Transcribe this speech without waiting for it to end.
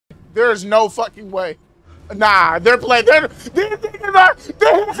There's no fucking way. Nah, they're playing. These niggas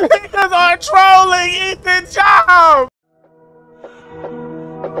are trolling Ethan's job.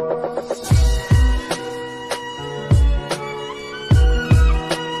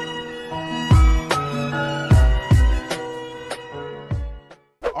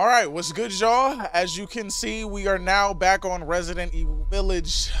 All right, what's good, y'all? As you can see, we are now back on Resident Evil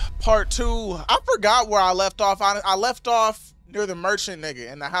Village Part 2. I forgot where I left off. I left off near the merchant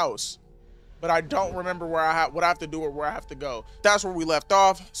nigga in the house, but I don't remember where what I have to do or where I have to go. That's where we left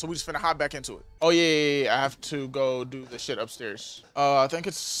off, so we just finna hop back into it. Oh yeah, I have to go do the shit upstairs. I think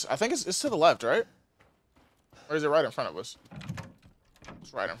it's to the left, right? Or is it right in front of us?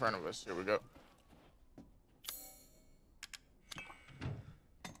 It's right in front of us. Here we go.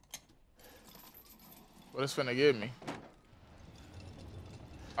 What it's finna give me?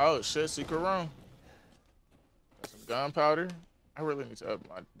 Oh shit, secret room. Got some gunpowder. I really need to up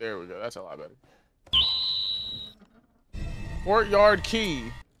my, there we go, that's a lot better. Courtyard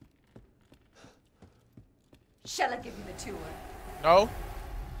key. Shall I give you the tour? No?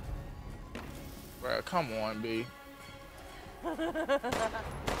 Bruh, come on, B.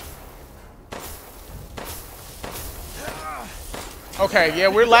 Okay, yeah,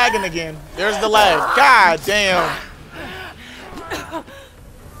 we're lagging again. There's the lag. God damn.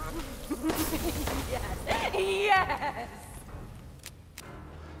 Yes.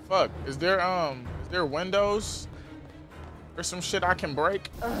 Fuck. Is there windows? Or some shit I can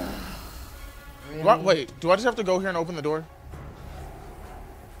break? Really? Wait, do I just have to go here and open the door?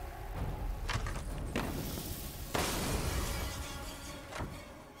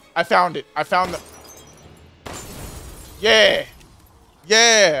 I found it. I found the... Yeah.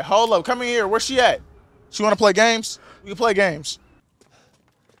 Yeah, hold up. Come in here. Where's she at? She want to play games? We can play games.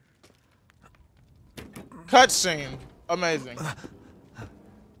 Cutscene. Amazing.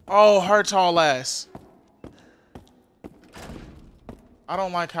 Oh, her tall ass. I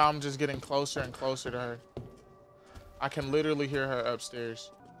don't like how I'm just getting closer and closer to her. I can literally hear her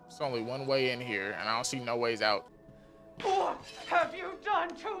upstairs. There's only one way in here, and I don't see no ways out. What have you done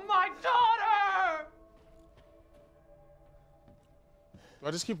to my daughter? Do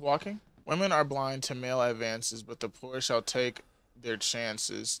I just keep walking? Women are blind to male advances, but the poor shall take their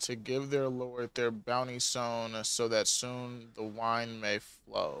chances to give their lord their bounty sown, so that soon the wine may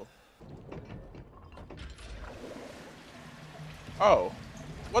flow. Oh,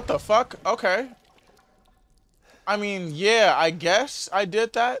 what the fuck? Okay. I mean, yeah, I guess I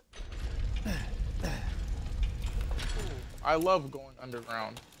did that. I love going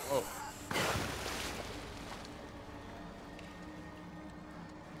underground. Whoa.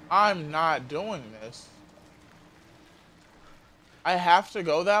 I'm not doing this. I have to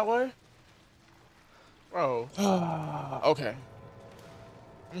go that way? Bro. Okay.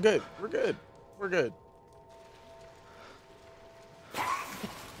 I'm good. We're good. We're good.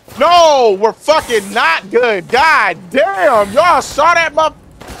 No, we're fucking not good. God damn. Y'all saw that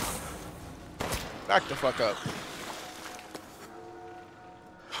Back the fuck up.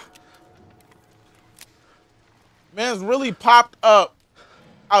 Man's really popped up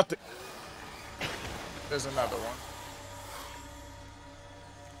out the... There's another one.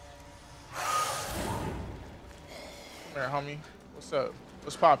 Come here, homie. What's up?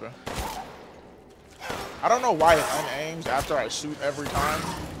 What's poppin'? I don't know why it unaims after I shoot every time.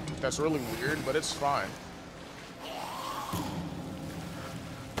 That's really weird, but it's fine.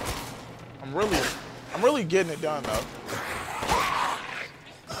 I'm really getting it done though.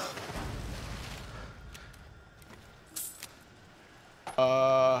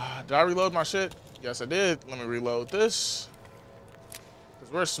 Did I reload my shit? Yes, I did. Let me reload this.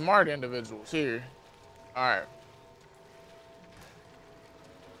 Because we're smart individuals here. Alright.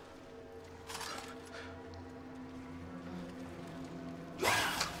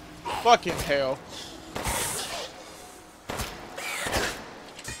 Fucking hell.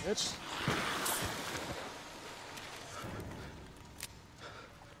 Bitch.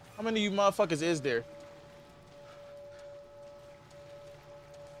 How many of you motherfuckers is there?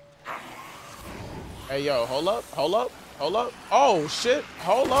 Hey, yo, hold up, hold up, hold up. Oh, shit,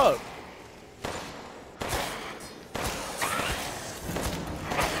 hold up.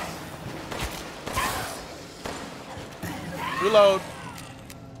 Reload.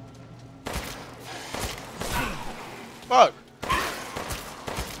 Fuck.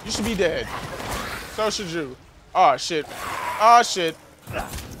 You should be dead. So should you. Oh, shit. Oh, shit.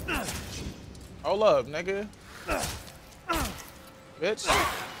 Hold up, nigga. Bitch.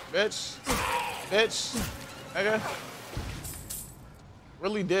 Bitch. Bitch. Nigga.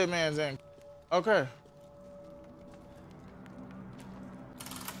 Really dead man's in. Okay.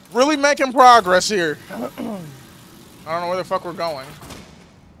 Really making progress here. I don't know where the fuck we're going.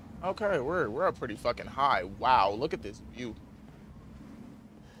 Okay, we're up pretty fucking high. Wow, look at this view.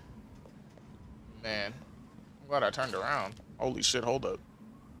 Man, I'm glad I turned around. Holy shit, hold up.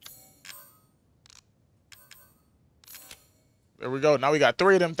 There we go. Now we got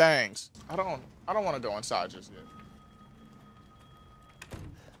 3 of them things. I don't want to go inside just yet.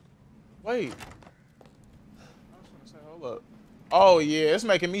 Wait. I was gonna say, hold up. Oh yeah, it's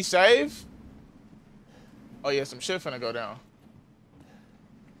making me save. Oh yeah, some shit finna go down.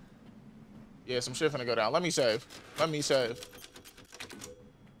 Yeah, some shit finna go down. Let me save. Let me save.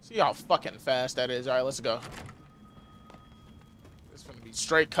 See how fucking fast that is. All right, let's go. It's finna be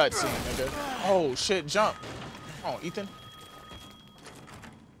straight cutscene, nigga. Oh shit, jump. Come on, Ethan.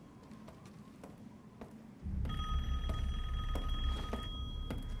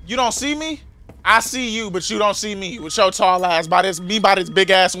 You don't see me? I see you, but you don't see me with your tall ass by this big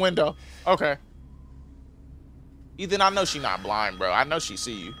ass window. Okay. Ethan, I know she not blind, bro. I know she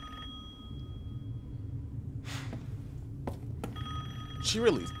see you. She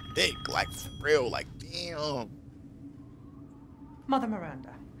really thick, like for real, like damn. Mother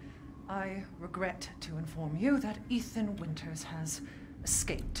Miranda, I regret to inform you that Ethan Winters has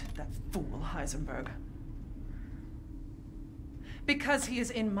escaped that fool Heisenberg. Because he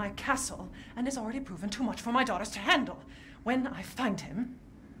is in my castle and has already proven too much for my daughters to handle. When I find him...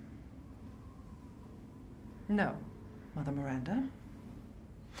 No, Mother Miranda.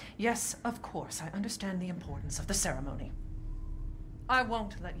 Yes, of course, I understand the importance of the ceremony. I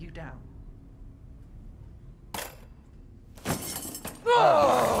won't let you down.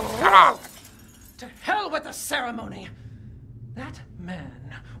 Oh! To hell with the ceremony! That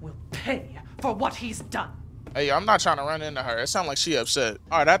man will pay for what he's done. Hey, I'm not trying to run into her. It sounds like she upset.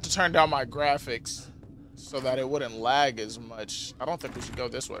 All right, I have to turn down my graphics so that it wouldn't lag as much. I don't think we should go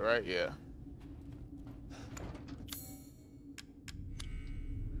this way, right? Yeah.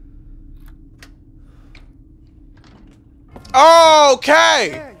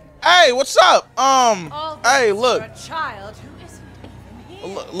 Okay. Hey, what's up? Hey, look. A child who isn't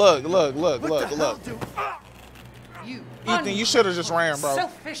even here. Look. You Ethan, you should have just ran, bro.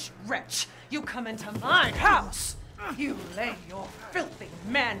 Selfish wretch. You come into my house. You lay your filthy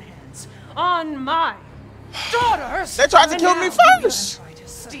man hands on my daughters. They tried to kill me first. Try to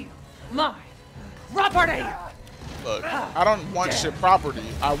steal my property. Look, I don't want shit property.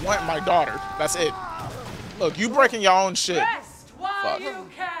 I want my daughter. That's it. Look, you breaking your own shit. Rest while Fuck. you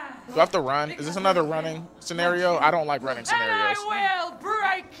can. Do I have to run? Is this another running scenario? I don't like running scenarios. And I will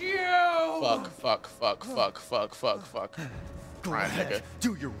break you. Fuck. Go Ryan, ahead. nigga.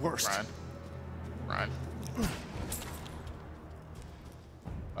 Do your worst. Ryan.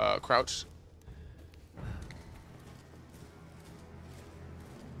 Crouch.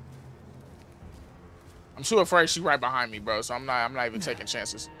 I'm too afraid she's right behind me, bro, so I'm not even taking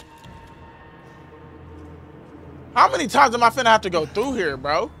chances. How many times am I finna have to go through here,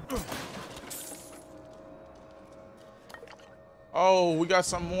 bro? Oh, we got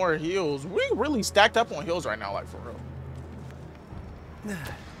some more heals. We really stacked up on heals right now, like for real.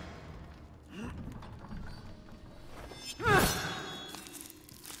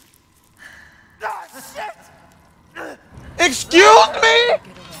 Excuse me?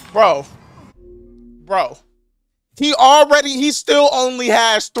 Bro. He still only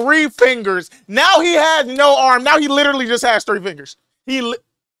has 3 fingers. Now he has no arm. Now he literally just has 3 fingers.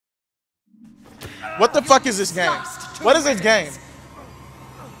 What the fuck is this game? What is this game?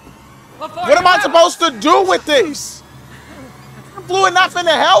 What am I supposed to do with this? Fluid not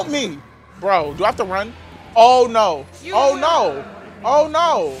finna help me. Bro, do I have to run? Oh no. Oh no. Oh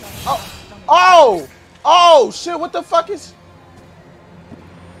no. Oh shit, what the fuck is?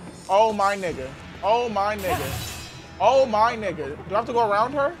 Oh my nigga. Oh my nigga. Oh my nigga. Do I have to go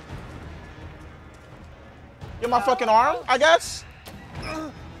around her? Get my fucking arm, I guess?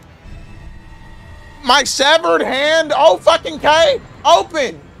 My severed hand? Oh fucking K.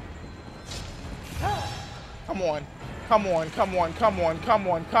 Open. Come on.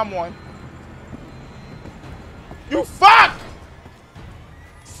 You fuck!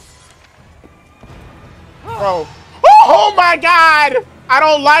 Bro. Oh my god! I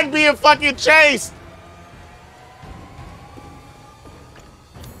don't like being fucking chased!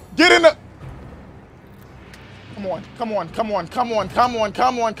 Get in the... Come on.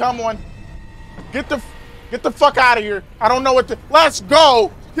 Get the fuck out of here. I don't know what to... Let's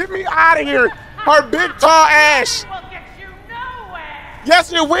go! Get me out of here! Her big tall ass! Will get you nowhere.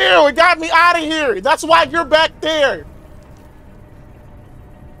 Yes, it will! It got me out of here! That's why you're back there!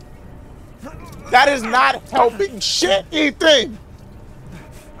 That is not helping shit, Ethan!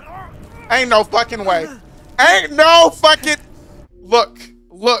 Ain't no fucking way. Ain't no fucking... Look,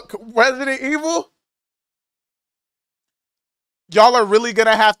 Resident Evil, y'all are really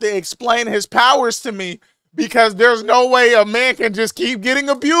gonna have to explain his powers to me, because there's no way a man can just keep getting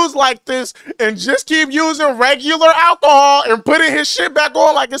abused like this and just keep using regular alcohol and putting his shit back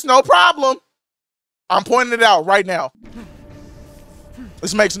on like it's no problem. I'm pointing it out right now.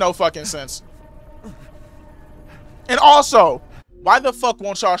 This makes no fucking sense. And also, why the fuck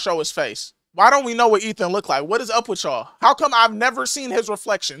won't y'all show his face? Why don't we know what Ethan looked like? What is up with y'all? How come I've never seen his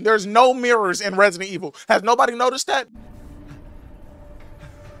reflection? There's no mirrors in Resident Evil. Has nobody noticed that?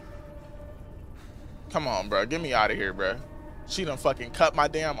 Come on, bro. Get me out of here, bro. She done fucking cut my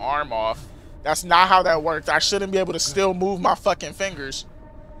damn arm off. That's not how that worked. I shouldn't be able to still move my fucking fingers.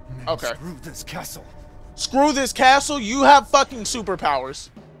 Okay. Screw this castle. Screw this castle? You have fucking superpowers.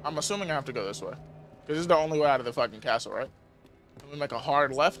 I'm assuming I have to go this way, because this is the only way out of the fucking castle, right? Let me make a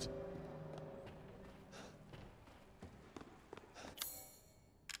hard left.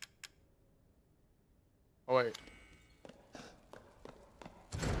 Oh, wait.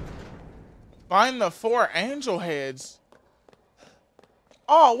 Find the 4 angel heads.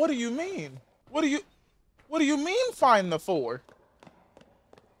 Oh, what do you mean? What do you mean find the 4?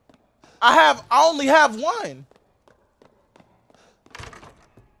 I only have 1.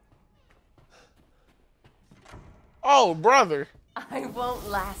 Oh, brother. I won't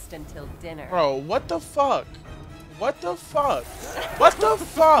last until dinner. Bro, what the fuck? What the fuck? What the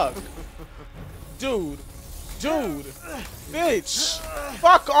fuck? Dude, bitch,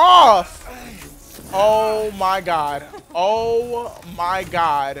 fuck off. Oh my god. Oh my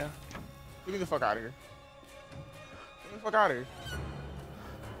god. Get me the fuck out of here. Get me the fuck out of here.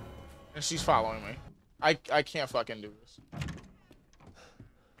 And she's following me. I can't fucking do this.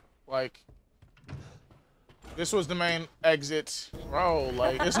 Like, this was the main exit. Bro,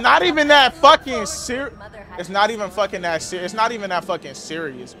 like, it's not even that fucking serious. It's not even fucking that serious. It's not even that fucking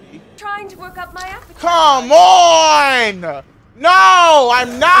serious, B. Trying to work up my appetite. Come on! No,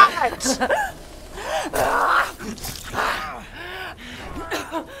 I'm not!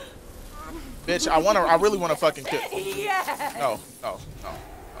 Bitch, I really wanna fucking kill. Yes. No.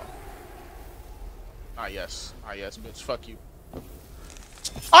 Not yes, bitch. Fuck you.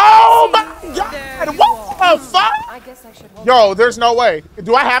 Oh my god! What the fuck? I guess I should hold. Yo, there's no way.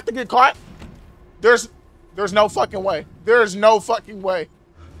 Do I have to get caught? There's no fucking way. There's no fucking way.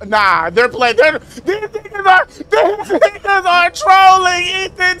 Nah, they're playing. These niggas are trolling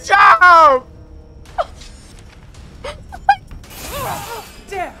Ethan's job.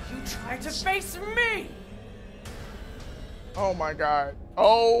 Dare you try to face me? Oh my god.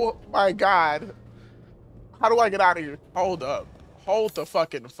 Oh my god. How do I get out of here? Hold up. Hold the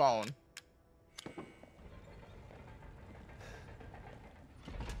fucking phone.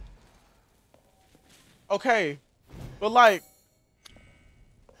 Okay, but like,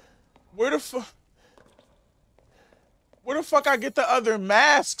 where the fuck I get the other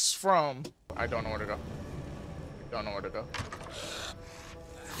masks from? I don't know where to go. Don't know where to go.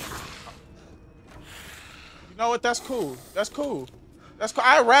 You know what? That's cool. That's cool. That's cool.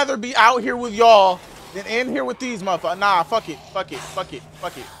 I'd rather be out here with y'all than in here with these motherfuckers. Nah, fuck it. Fuck it. Fuck it.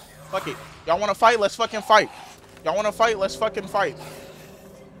 Fuck it. Fuck it. Y'all want to fight? Let's fucking fight. Y'all want to fight? Let's fucking fight.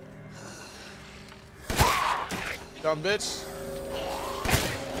 Dumb bitch.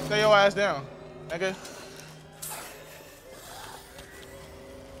 Stay your ass down, nigga.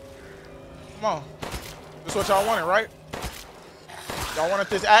 Come on. This is what y'all wanted, right? Y'all wanted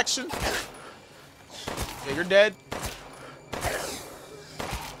this action? Yeah, you're dead.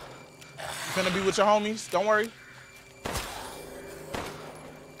 You finna be with your homies. Don't worry.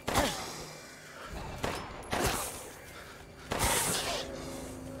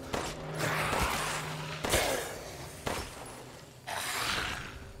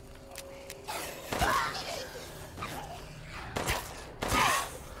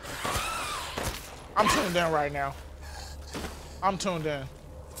 I'm tuned in right now. I'm tuned in.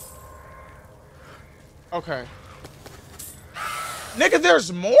 Okay. Nigga,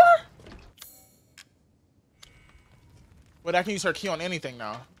 there's more? But I can use her key on anything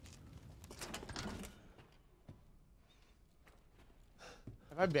now.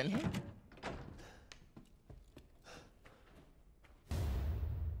 Have I been here?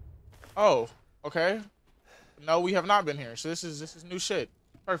 Oh, okay. No, we have not been here. So this is new shit.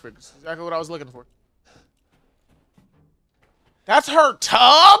 Perfect. This is exactly what I was looking for. That's her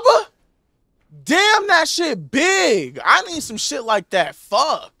tub? Damn, that shit big. I need some shit like that.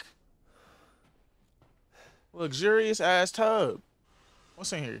 Fuck. Luxurious ass tub.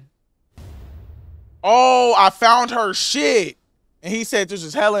 What's in here? Oh, I found her shit. And he said this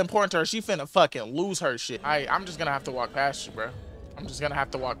is hella important to her. She finna fucking lose her shit. I'm just gonna have to walk past you, bro. I'm just gonna have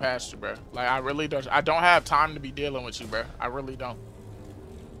to walk past you, bro. Like, I really don't. I don't have time to be dealing with you, bro. I really don't.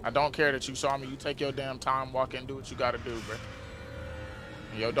 I don't care that you saw me. You take your damn time, walk in, and do what you gotta do, bro.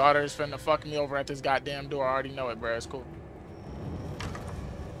 And your daughter is finna fuck me over at this goddamn door. I already know it, bro. It's cool.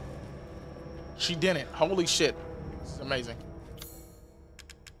 She didn't. Holy shit. This is amazing.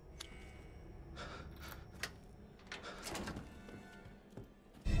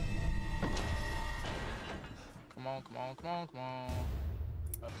 Come on, come on, come on, come on.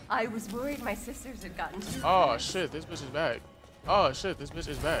 I was worried my sisters had gotten too Oh shit, this bitch is back. Oh shit, this bitch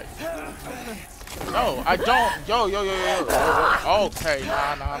is back. No, I don't. Yo. Okay,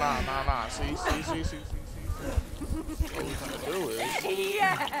 nah. See. What we gonna do is.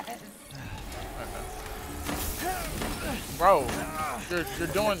 Yes! Bro,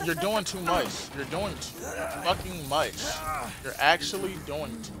 you're doing too much. You're doing too fucking much. You're actually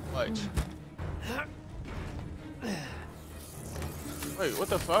doing too much. Wait, what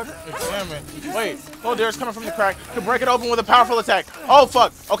the fuck? Examine. Wait, oh, there's coming from the crack. Can break it open with a powerful attack. Oh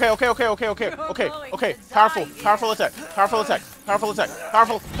fuck. Okay. Powerful attack.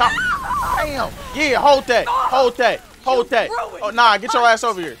 Damn. Yeah, hold that. Oh nah, get your ass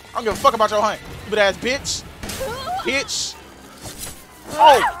over here. I don't give a fuck about your hunt. Stupid ass bitch.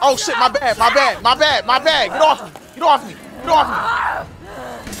 Oh shit, my bad. Get off me.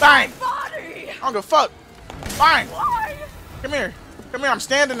 Bang. I don't give a fuck. Bang. Come here, I'm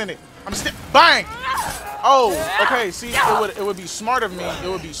standing in it. Bang! Oh, okay, see, it would be smart of me,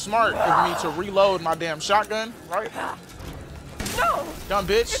 of me to reload my damn shotgun, right? No! Dumb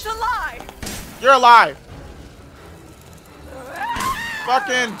bitch. It's a lie! You're alive!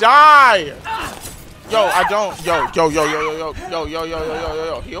 Fucking die! Yo, I don't, yo. Heal.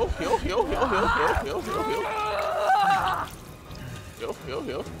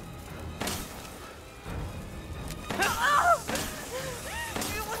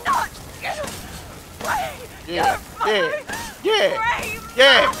 You will not get away! Yeah.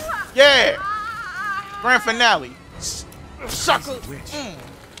 Grand finale. Sucker.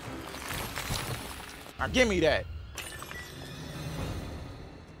 Now give me that.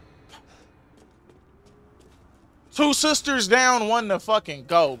 Two sisters down, one to fucking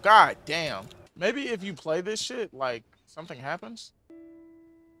go. God damn. Maybe if you play this shit, like, something happens?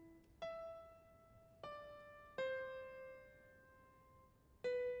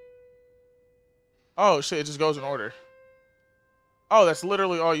 Oh shit, it just goes in order. Oh, that's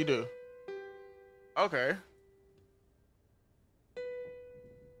literally all you do. Okay.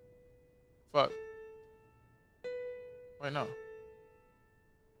 Fuck. Wait, no.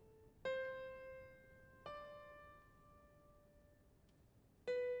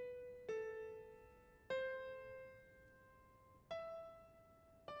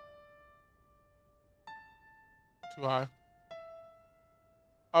 Too high.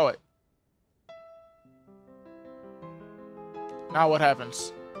 Oh, wait. Now what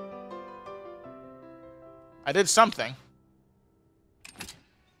happens? I did something.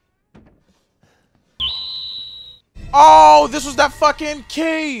 Oh, this was that fucking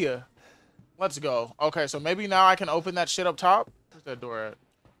key. Let's go. Okay, so maybe now I can open that shit up top. Where's that door at?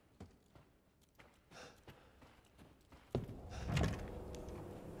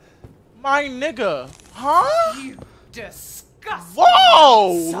 My nigga. Huh? You disgusting.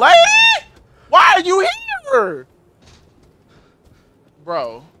 Whoa, lady! Why are you here?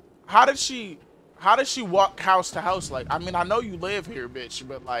 Bro, how did she walk house to house? Like, I mean, I know you live here, bitch,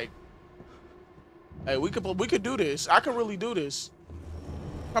 but like, hey, we could do this. I could really do this.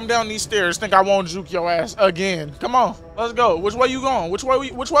 Come down these stairs. Think I won't juke your ass again? Come on, let's go. Which way you going? Which way we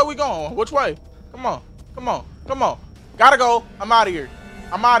going? Which way? Come on. Gotta go. I'm out of here.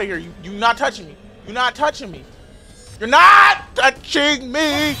 You not touching me. You're not touching me.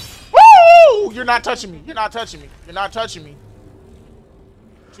 Woo! You're not touching me.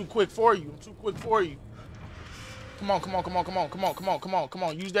 Too quick for you. Come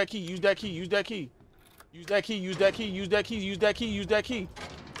on. Use that key.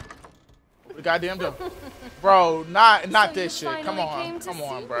 The goddamn door. Bro, not this shit. Come on,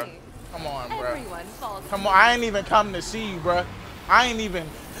 bro. Everyone falls. Come on, I ain't even come to see you, bro. I ain't even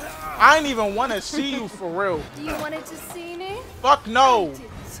want to see you for real. Do you wanted to see me? Fuck no. I did too.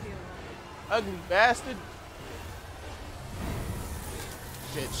 Ugly bastard.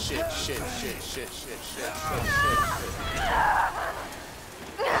 Shit.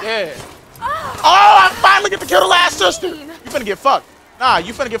 Yeah. Oh, I finally get to kill the last sister. You finna get fucked. Nah,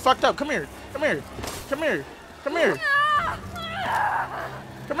 you finna get fucked up. Come here.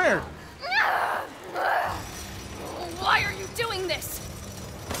 Why are you doing this?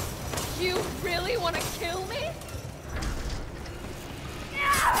 You really want to kill me?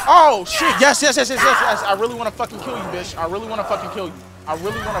 Oh shit! Yes. I really want to fucking kill you, bitch. I really want to fucking kill you. I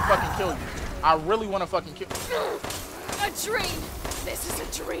really want to fucking kill you. I really want to fucking kill you. A dream. This is a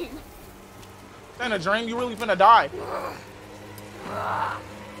dream. This ain't a dream. You really finna die.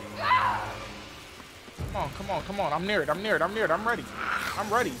 Come on. I'm near it. I'm ready.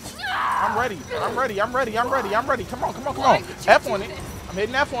 I'm ready. Come on. F on it. I'm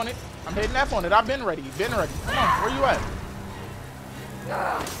hitting F on it. I've been ready. Come on. Where you at?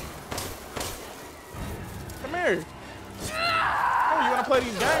 Come here. Oh, you wanna play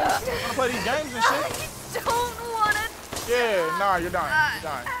these games? And shit? I don't want to. Yeah, nah, you're dying.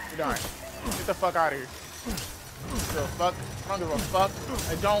 Get the fuck out of here. I don't give a fuck.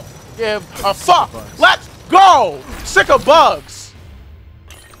 I don't give a fuck. Let's go. Sick of bugs.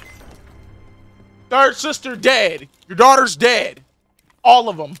 Third sister dead. Your daughter's dead. All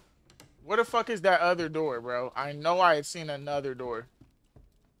of them. Where the fuck is that other door, bro? I know I had seen another door.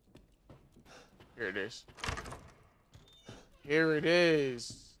 Here it is. Here it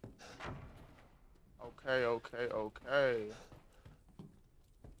is. Okay.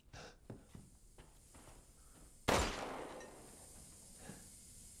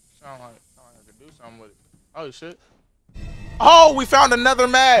 Sound like I could do something with it. Oh shit. Oh, we found another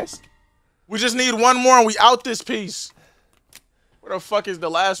mask. We just need one more and we out this piece. Where the fuck is the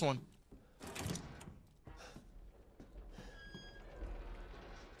last one?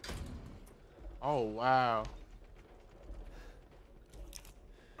 Oh wow.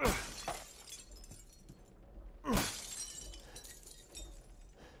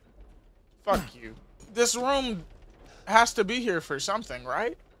 Fuck you. This room has to be here for something,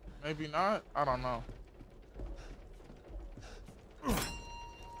 right? Maybe not. I don't know.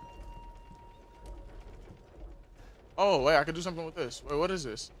 Oh, wait, I could do something with this. Wait, what is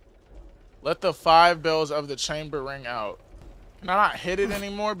this? Let the 5 bells of the chamber ring out. Can I not hit it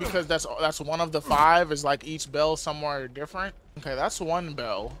anymore because that's one of the 5 is like each bell somewhere different? Okay, that's 1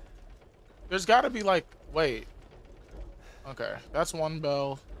 bell. There's got to be like, wait. Okay, that's 1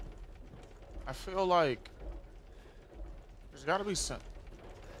 bell. I feel like there's got to be some.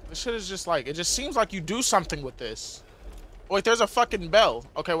 This shit is just like, it just seems like you do something with this. Wait, there's a fucking bell.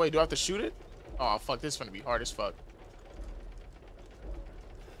 Okay, wait, do I have to shoot it? Oh, fuck, this is gonna be hard as fuck.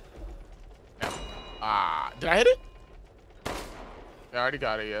 No. Ah, did I hit it? Yeah, I already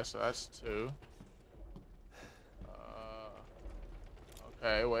got it, yeah, so that's 2.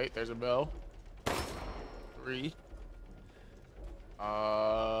 Okay, wait, there's a bell. 3.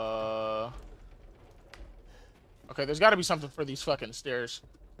 Okay, there's gotta be something for these fucking stairs.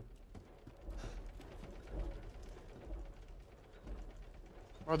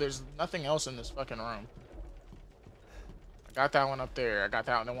 Bro, there's nothing else in this fucking room. I got that one up there. I got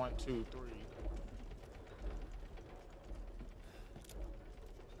that one. 1, 2, 3.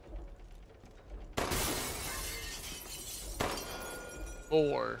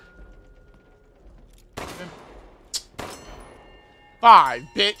 4. 5,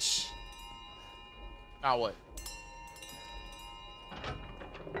 bitch. Now what?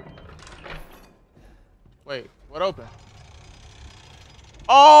 Wait, what opened?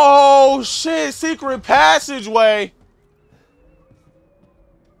 Oh shit, secret passageway.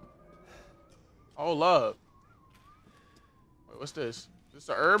 Hold up. Wait, what's this? Is this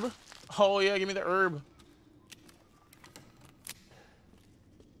the herb? Oh yeah, give me the herb.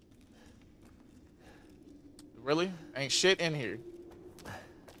 Really? Ain't shit in here.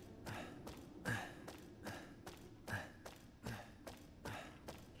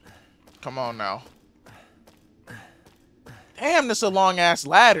 Come on now. Damn, this is a long ass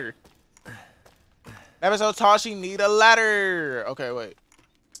ladder. Episode Tashi need a ladder. Okay, wait.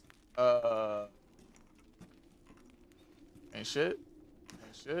 Ain't shit.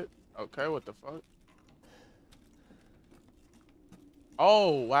 Ain't shit. Okay, what the fuck?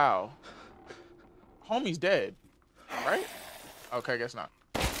 Oh wow. Homie's dead. Right? Okay, guess not.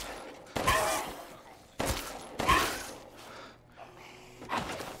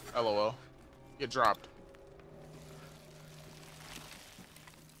 LOL. Get dropped.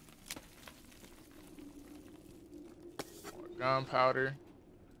 More gunpowder.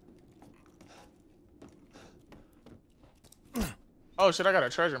 Oh shit, I got a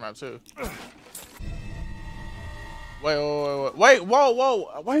treasure map too. Wait, whoa,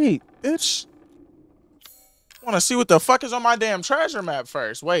 wait, bitch. I wanna see what the fuck is on my damn treasure map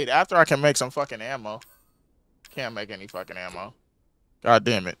first. Wait, after I can make some fucking ammo. Can't make any fucking ammo. God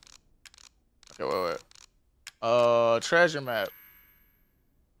damn it. Okay, wait. Treasure map.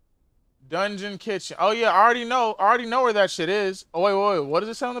 Dungeon kitchen. Oh yeah, I already know where that shit is. Oh wait, what does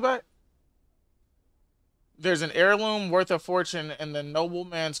it say on the back? There's an heirloom worth a fortune in the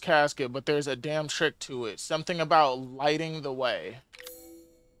nobleman's casket, but there's a damn trick to it. Something about lighting the way.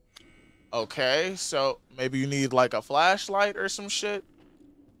 Okay, so maybe you need like a flashlight or some shit.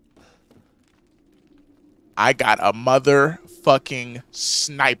 I got a motherfucking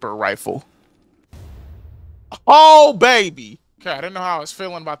sniper rifle. Oh, baby. Okay, I didn't know how I was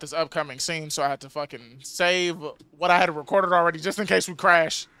feeling about this upcoming scene, so I had to fucking save what I had recorded already just in case we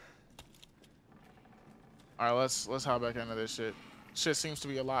crash. All right, let's hop back into this shit. Shit seems to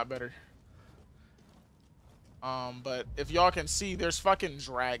be a lot better. But if y'all can see, there's fucking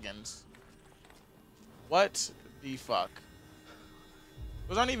dragons. What the fuck?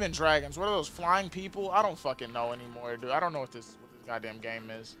 Those aren't even dragons. What are those, flying people? I don't fucking know anymore, dude. I don't know what this goddamn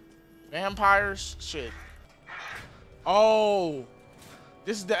game is. Vampires? Shit. Oh,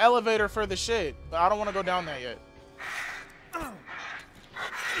 this is the elevator for the shit, but I don't want to go down there yet.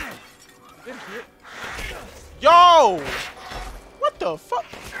 Yo! What the fuck?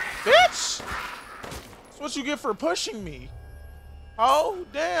 Bitch! That's what you get for pushing me. Oh,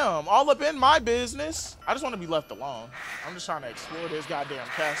 damn. All up in my business. I just want to be left alone. I'm just trying to explore this goddamn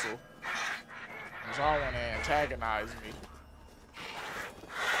castle. Because y'all want to antagonize me.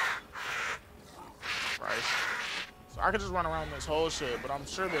 Christ. So I could just run around this whole shit, but I'm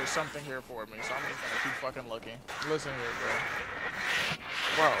sure there's something here for me, so I'm just gonna keep fucking looking. Listen here,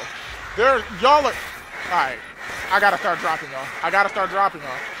 bro. Bro, y'all are... Alright, I gotta start dropping y'all.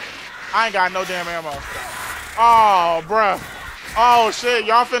 I ain't got no damn ammo. Oh, bruh. Oh, shit,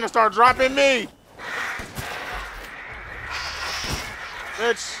 y'all finna start dropping me.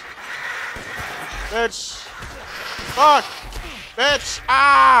 Bitch. Fuck. Bitch.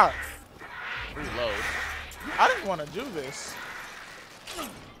 Ah. Reload. I didn't want to do this.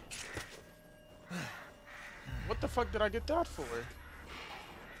 What the fuck did I get that for?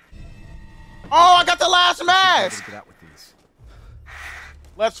 Oh, I got the last mask! Get out with these.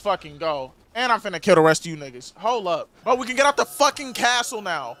 Let's fucking go. And I'm finna kill the rest of you niggas. Hold up. But we can get out the fucking castle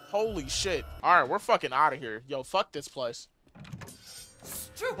now. Holy shit. Alright, we're fucking out of here. Yo, fuck this place.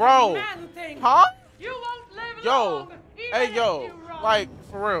 Stupid bro. Man thing. Huh? You won't live Yo. long, even Hey, if yo. you run. Like,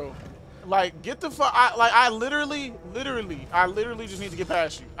 for real. Like, get the fuck. I literally just need to get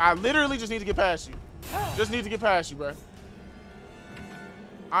past you. Just need to get past you, bro.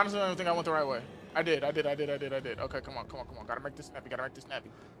 Honestly, I don't even think I went the right way. I did. Okay, come on. Gotta make this snappy.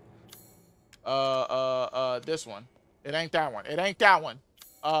 This one. It ain't that one.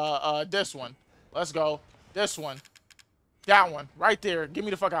 This one. Let's go. This one. That one. Right there. Get me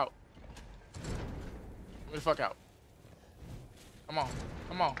the fuck out. Come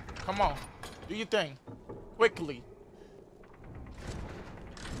on. Do your thing. Quickly.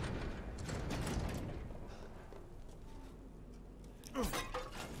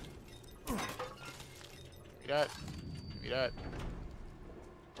 Give me that.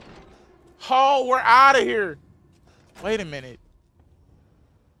 Oh, we're out of here. Wait a minute.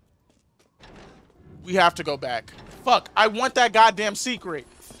 We have to go back. Fuck, I want that goddamn secret.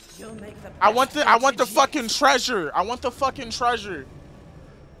 You'll make the I want the fucking treasure.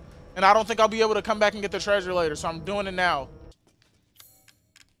 And I don't think I'll be able to come back and get the treasure later, so I'm doing it now.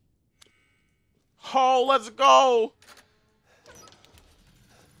 Oh, let's go.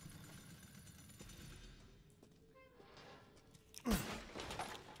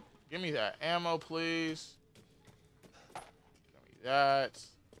 Give me that ammo, please. Give me that.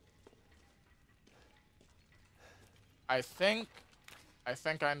 I think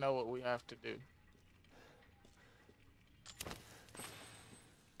I know what we have to do.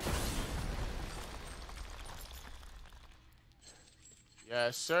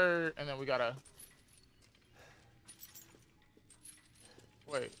 Yes, sir. And then we gotta...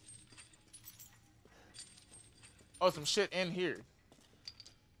 Wait. Oh, some shit in here.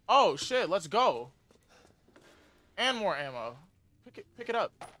 Oh, shit. Let's go. And more ammo. Pick it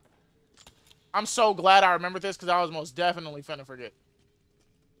up. I'm so glad I remembered this because I was most definitely finna forget.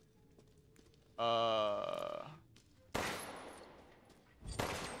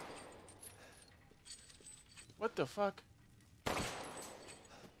 What the fuck?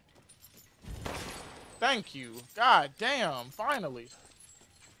 Thank you. God damn. Finally.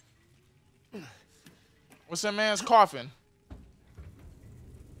 What's that man's coffin?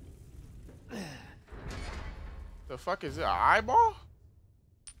 The fuck is it? An eyeball?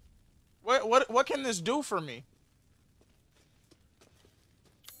 What can this do for me?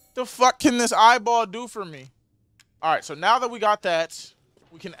 The fuck can this eyeball do for me? Alright, so now that we got that,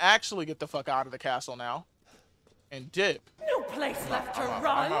 we can actually get the fuck out of the castle now. And dip. No place left to I'm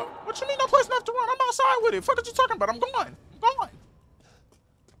run. out. What you mean no place left to run? I'm outside with it. Fuck are you talking about? I'm going.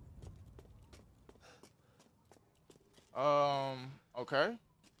 Okay.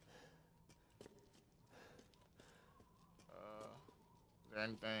 Is there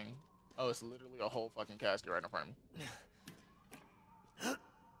anything? Oh, it's literally a whole fucking casket right in front of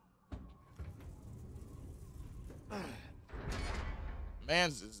me.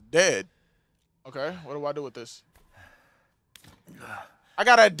 Man's is dead. Okay, what do I do with this? I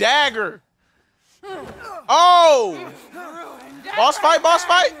got a dagger. Oh! Boss fight, boss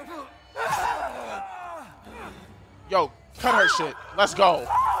fight. Yo, cut her shit. Let's go.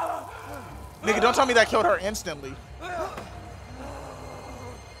 Nigga, don't tell me that killed her instantly.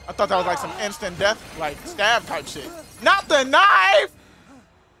 I thought that was like some instant death, like stab type shit. Not the knife!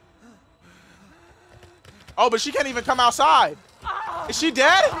 Oh, but she can't even come outside. Is she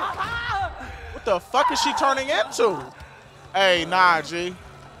dead? What the fuck is she turning into? Hey, nah, G.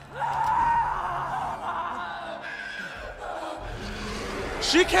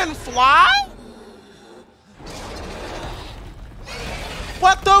 She can fly?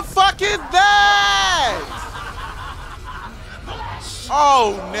 What the fuck is that?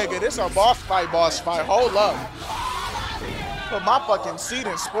 Oh, nigga, this a boss fight, boss fight. Hold up. Put my fucking seat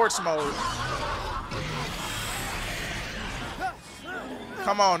in sports mode.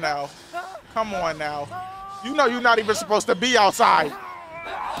 Come on now. Come on now. You know you're not even supposed to be outside.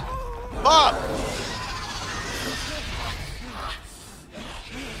 Fuck.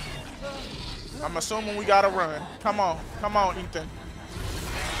 I'm assuming we gotta run. Come on, Ethan.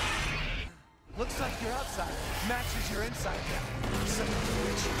 Looks like your outside matches your inside now.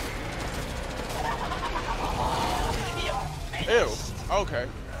 Ew. Okay.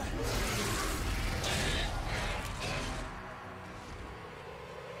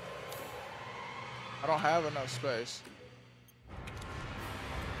 I don't have enough space.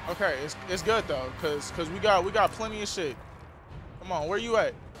 Okay, it's good though, cause we got plenty of shit. Come on, where you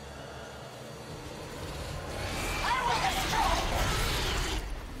at?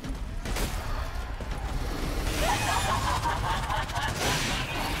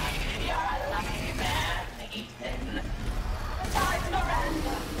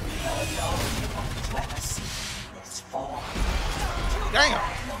 Damn!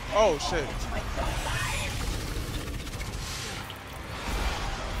 Oh shit.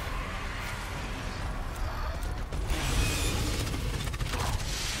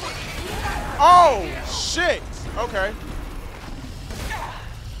 Oh shit! Okay.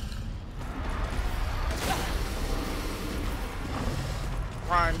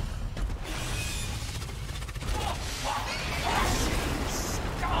 Run.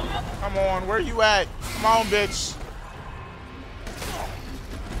 Come on, where you at? Come on, bitch.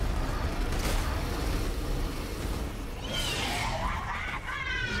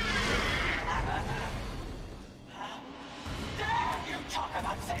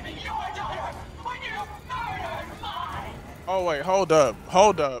 Oh wait, hold up.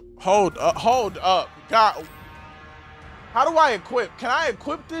 God, how do I equip? Can I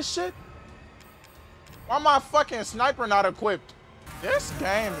equip this shit? Why my fucking sniper not equipped? This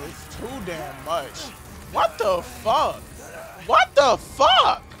game is too damn much. What the fuck? What the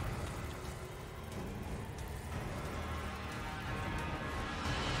fuck?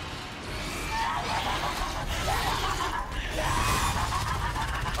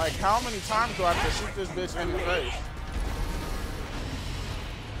 Like, how many times do I have to shoot this bitch in the face?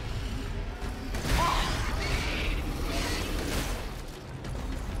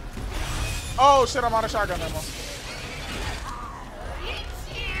 Oh shit, I'm out of shotgun ammo.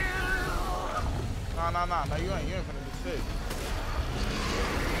 Nah, you ain't finna do shit.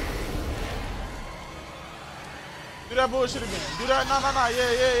 Do that bullshit again. Do that, nah,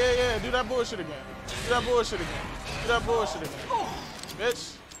 yeah. Do that bullshit again. Do that bullshit again.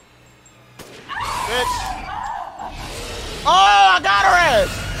 Bitch. Oh, I got her ass.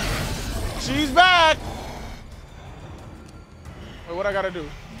 She's back. Wait, what I gotta do?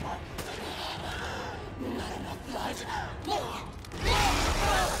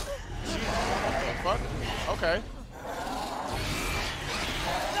 What the fuck? Okay.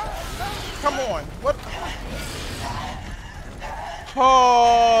 Come on. What?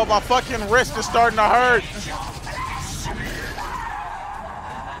 Oh, my fucking wrist is starting to hurt.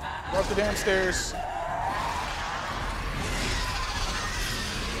 Go up the damn stairs.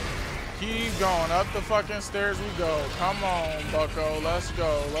 Keep going. Up the fucking stairs we go. Come on, bucko. Let's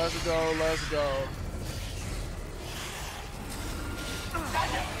go.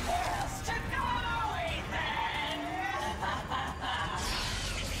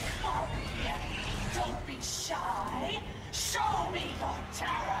 Don't be shy. Show me your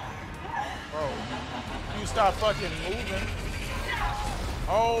terror. Bro, you stop fucking moving.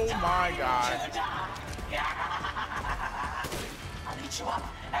 Oh my god. eat you up,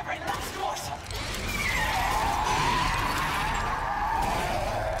 every last morsel.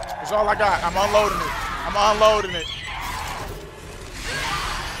 That's all I got. I'm unloading it. I'm unloading it.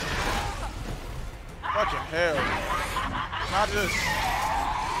 Fucking hell. Not this.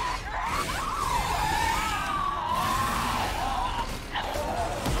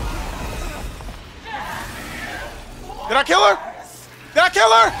 Did I kill her? Did I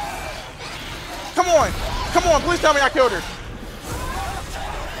kill her? Come on. Come on. Please tell me I killed her.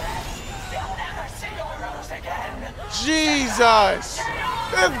 Jesus.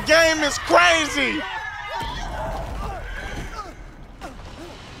 This game is crazy.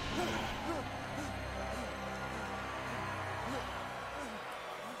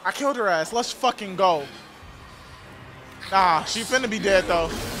 I killed her ass. Let's fucking go. Nah, she finna be dead though.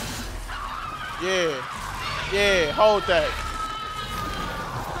 Yeah. Yeah, hold that.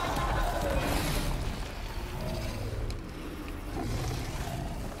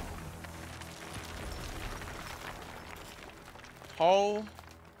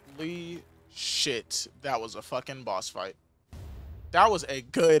 Holy shit. That was a fucking boss fight. That was a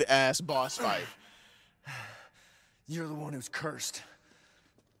good ass boss fight. You're the one who's cursed.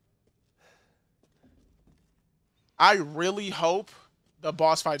 I really hope the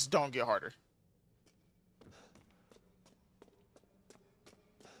boss fights don't get harder.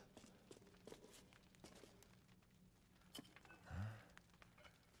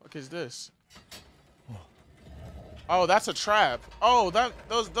 What is this? Oh, that's a trap. Oh,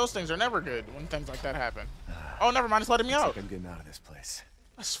 those things are never good when things like that happen. Oh, never mind. It's letting me out. I'm getting out of this place.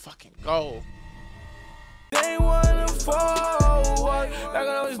 Let's fucking go. They wanna forward, like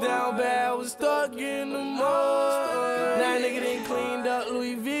I was down bad, was stuck in the mud. Now nigga done cleaned up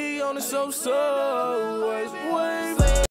Louis V on the so-so.